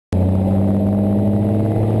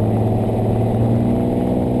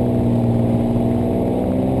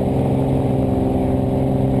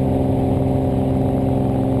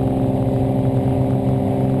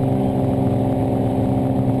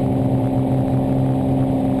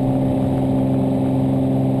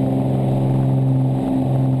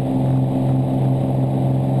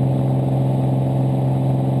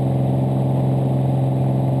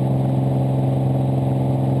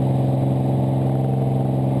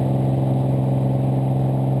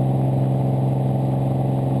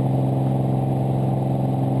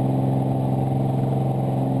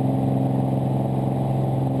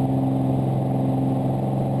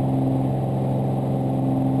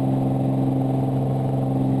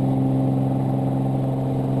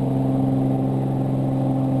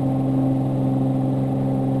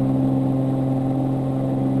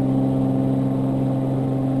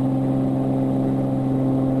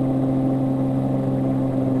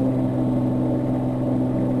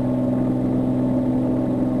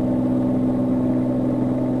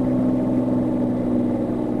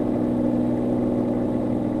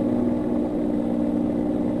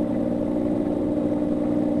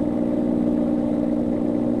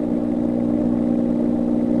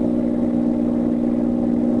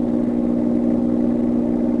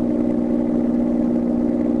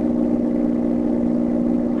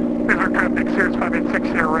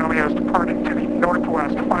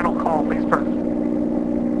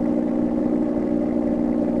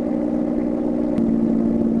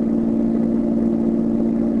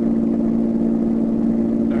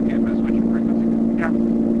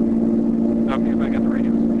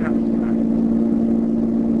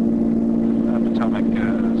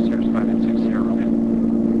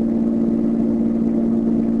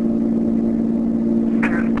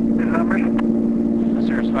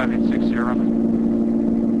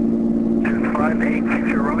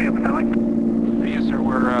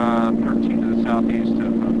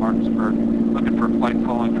for flight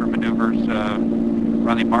following for maneuvers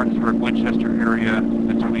around the Martinsburg-Winchester area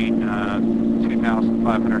between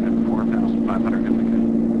 2,500 and 4,500 if we could.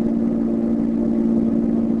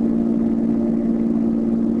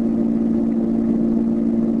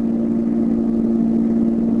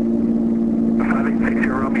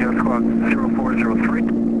 Romeo squad 0403.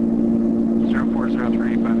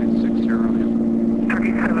 0403, 5860 Romeo.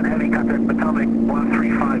 Turkey 7 heavy contact Potomac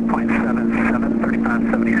 135.77,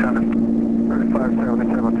 3577.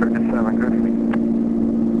 3577, Turkey 7, good evening.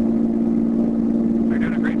 You're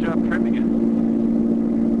doing a great job trimming it.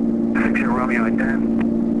 60 Romeo and Dan.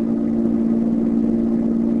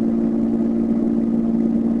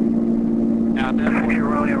 Now then, 60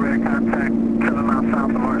 Romeo radar contact 7 miles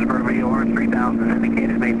south of Martinsburg, VOR 3000 is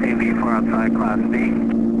indicated, maintain VFR outside class B.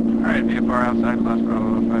 alright, VFR outside class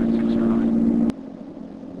Bravo 5860 Romeo.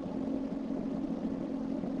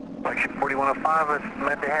 Section 4105 is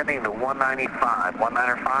meant to heading to 195.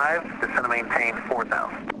 195, descend and maintain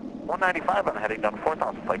 4000. 195 on the heading down to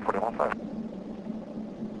 4000, flight 4105.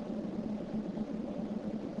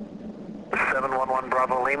 711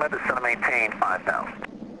 Bravo Lima, descend and maintain 5000.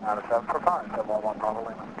 Out of 745, 711 Bravo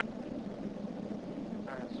Lima.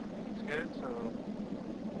 Alright, so it's good, so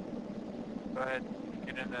go ahead and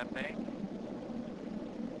get into that bank.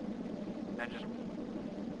 And just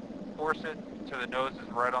force it to the nose is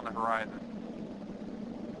right on the horizon.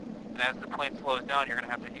 And as the plane slows down, you're going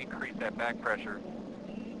to have to increase that back pressure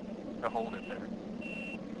to hold it there.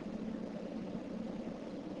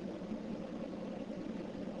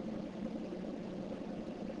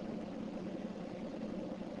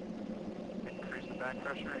 Increase the back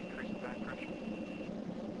pressure, increase the back pressure.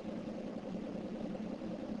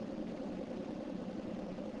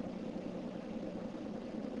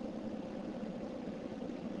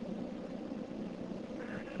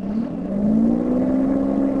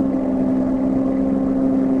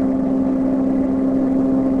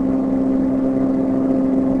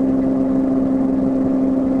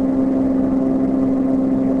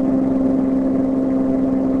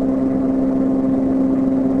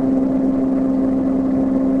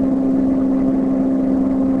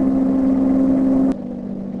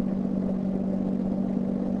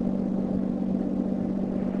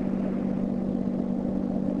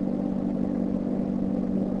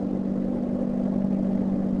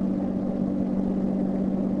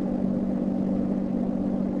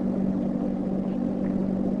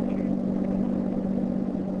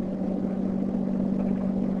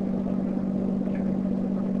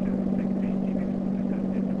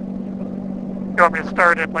 You want me to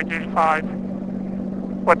start at like 85?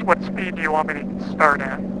 What speed do you want me to start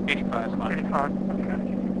at? 85 is fine. 85, okay.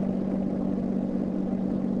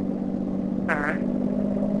 Alright.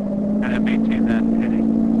 And then maintain that heading.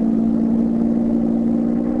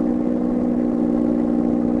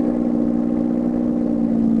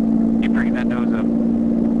 Keep bringing that nose up.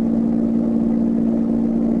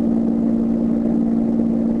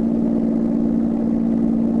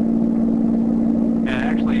 And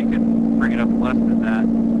actually you can bring it up less than that.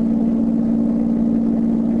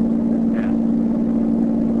 Yeah.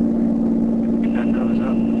 Keep that nose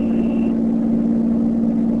up.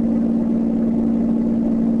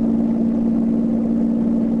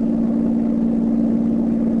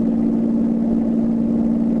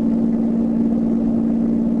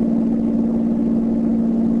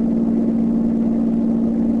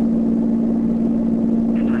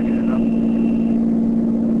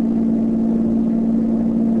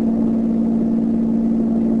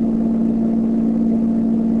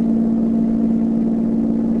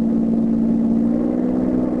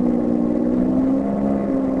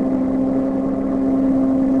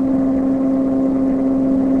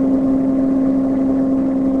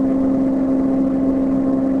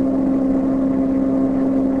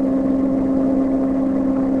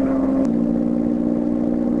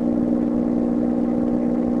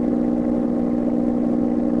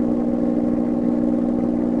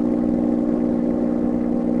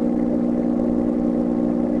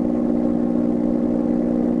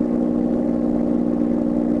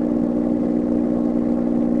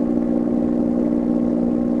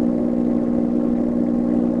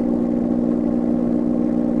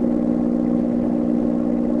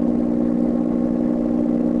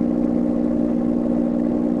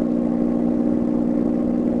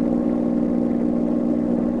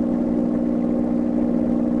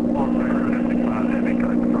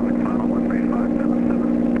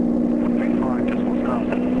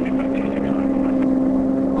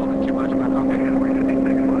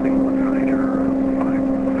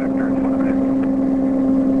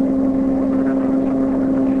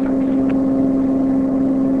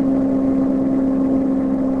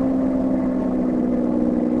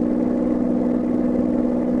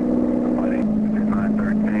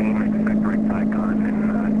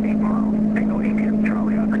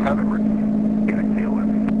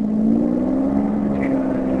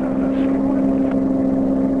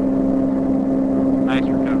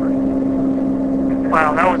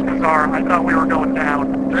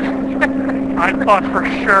 thought for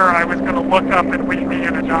sure I was going to look up and we'd be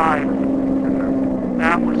in a dive.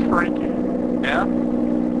 That was freaky. Yeah?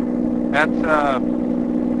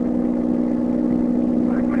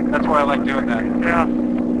 That's why I like doing that. Yeah.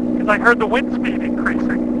 Because I heard the wind speed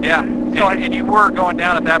increasing. Yeah, So and you were going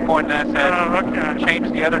down at that point, and I said, okay.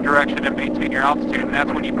 change the other direction and maintain your altitude, and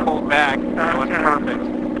that's when you pulled back, and it was Okay. perfect.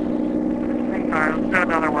 Alright, let's do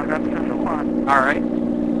another one. That's kind of fun. All right,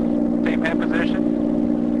 same head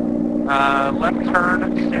position, left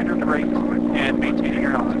turn, standard rate, and maintaining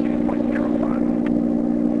your altitude.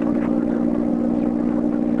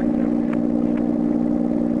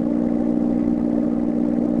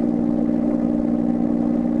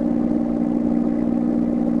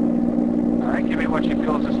 Give me what you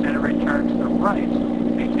feel is a standard rate turn to the right,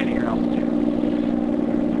 maintaining your altitude.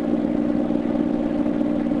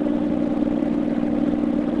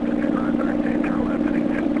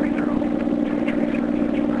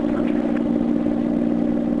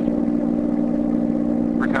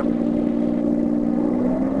 Recover.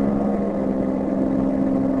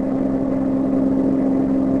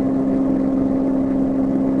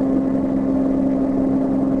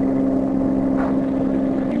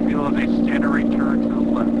 A standard rate turn to the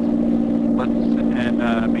left. And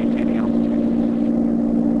maintaining altitude.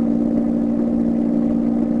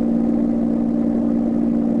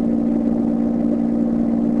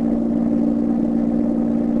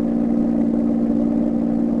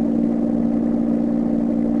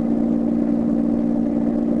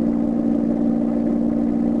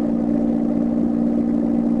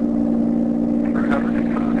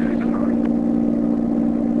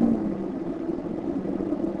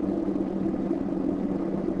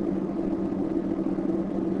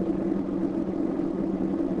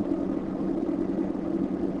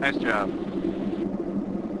 Nice job.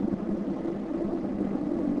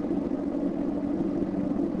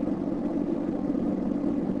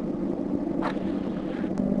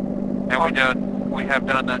 And we have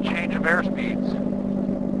done a change of airspeeds.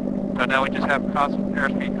 So now we just have constant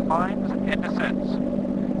airspeed climbs and descents.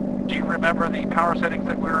 Do you remember the power settings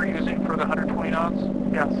that we were using for the 120 knots?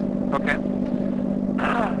 Yes. Okay.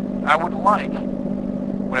 I would like,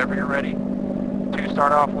 whenever you're ready, to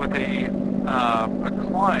start off with a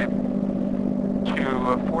climb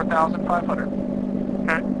to 4,500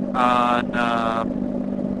 Okay. on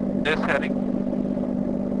this heading,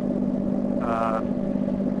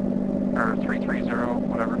 or 330,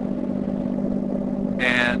 whatever,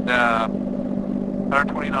 and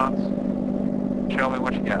 120 knots. Show me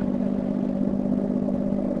what you got.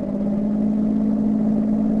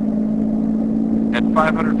 At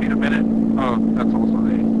 500 feet a minute. Oh, that's also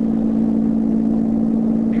the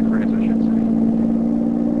phrase I should say.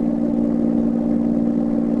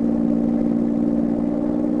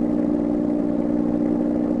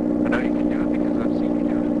 I know you can do it because I've seen you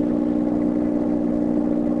do it.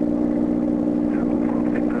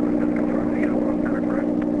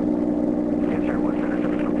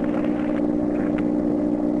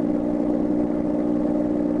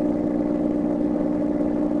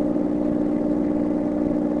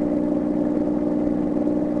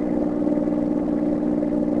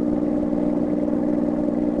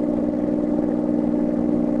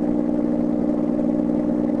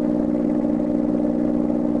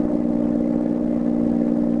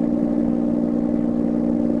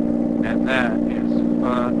 And that is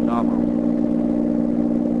phenomenal.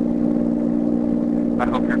 I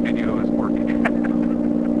hope your video is working.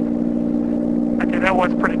 Okay, that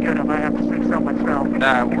was pretty good, if I have to say so myself.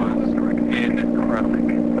 That was incredible.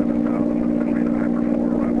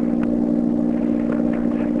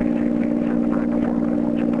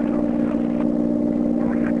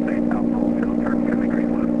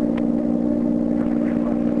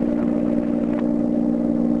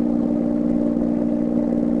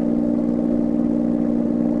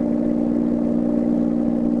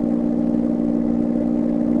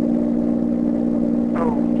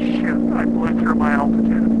 I blew through my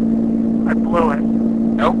altitude. I blew it.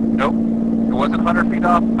 Nope, nope. It wasn't 100 feet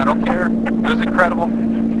off. I don't care. It was incredible.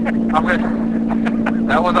 I'm good.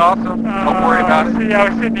 That was awesome. Don't worry about it. See, I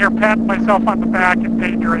was sitting here patting myself on the back and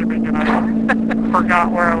daydreaming, and I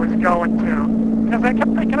forgot where I was going to. Because I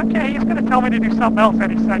kept thinking, okay, he's going to tell me to do something else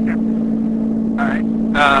any second. All right.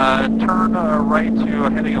 Turn right to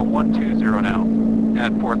heading a 120 now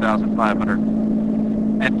at 4,500.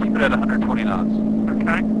 And keep it at 120 knots.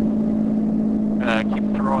 Okay.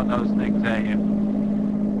 Keep throwing those things at you.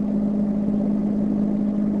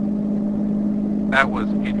 That was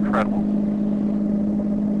incredible.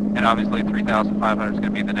 And obviously 3,500 is going to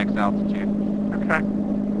be the next altitude. Okay.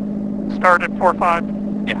 Start at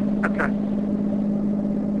 4.5? Yeah. Okay.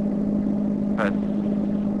 but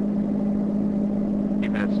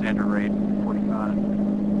keep it at standard rate, 45.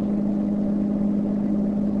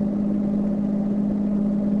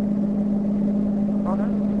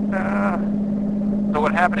 So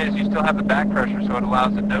what happened is you still have the back pressure, so it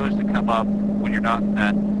allows the nose to come up when you're not in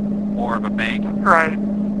that more of a bank. Right.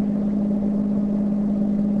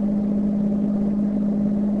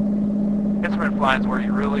 Instrument flying is where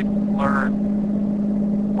you really learn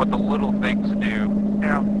what the little things do.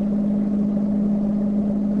 Yeah.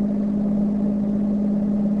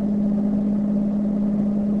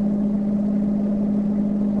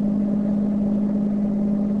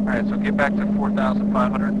 Alright, so get back to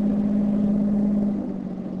 4,500.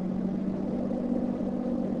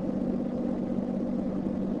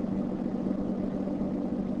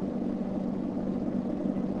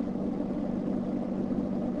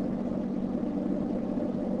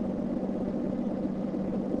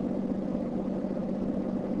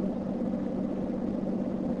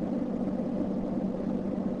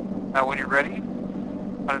 Now when you're ready,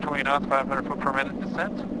 120 knots, 500 foot per minute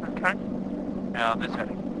descent. Okay. Now on this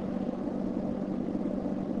heading.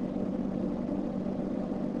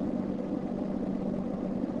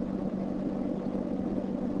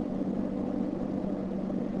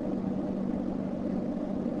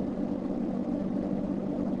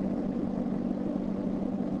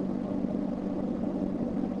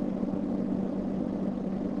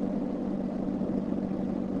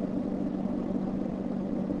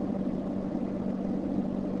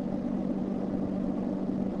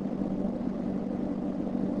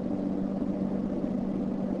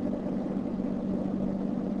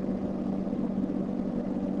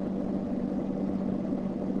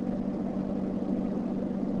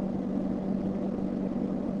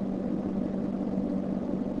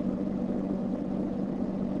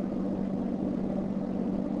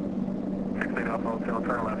 Hotel,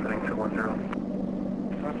 turn left heading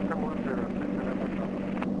 210. That's 210.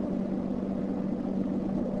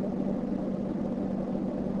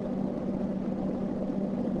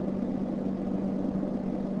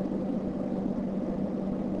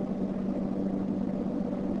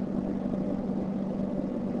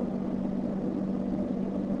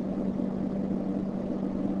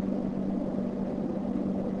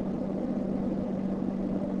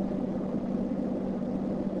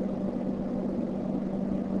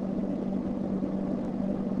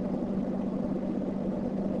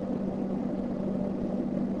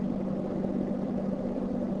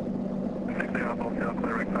 Hotel,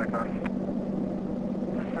 clear right back on.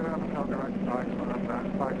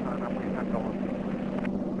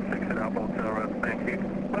 Six at Alpha Hotel, thank you.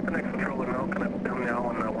 Let the next controller know, can I do now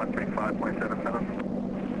on 135.77?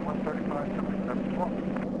 135.74.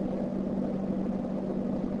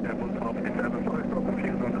 Yeah, Blue 1257, sorry, so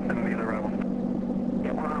confused on the vicinity of the rebel.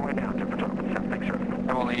 Yeah, we're on our way down, temperature 1257, thanks, sir.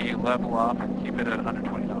 Heavily level off, keep it at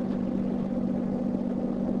 120 knots.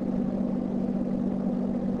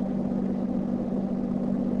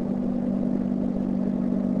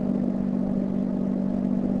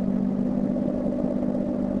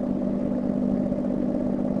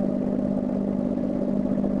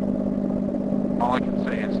 All I can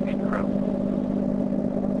say is incredible.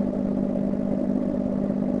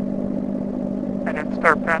 I didn't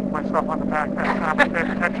start patting myself on the back that time. I paid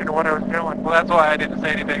attention to what I was doing. Well, that's why I didn't say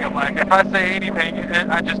anything. I'm like, if I say anything,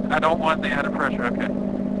 I don't want the added pressure. Okay,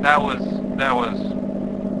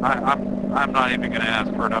 I'm not even going to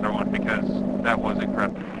ask for another one because that was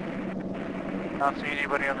incredible. Not seeing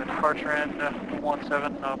anybody on the departure end,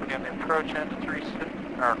 17, nobody on the approach end,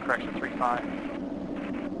 35.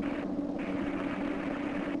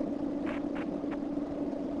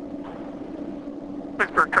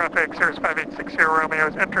 Leesburg traffic, Cirrus 5860 Romeo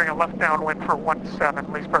is entering a left downwind for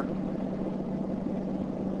 17, Leesburg.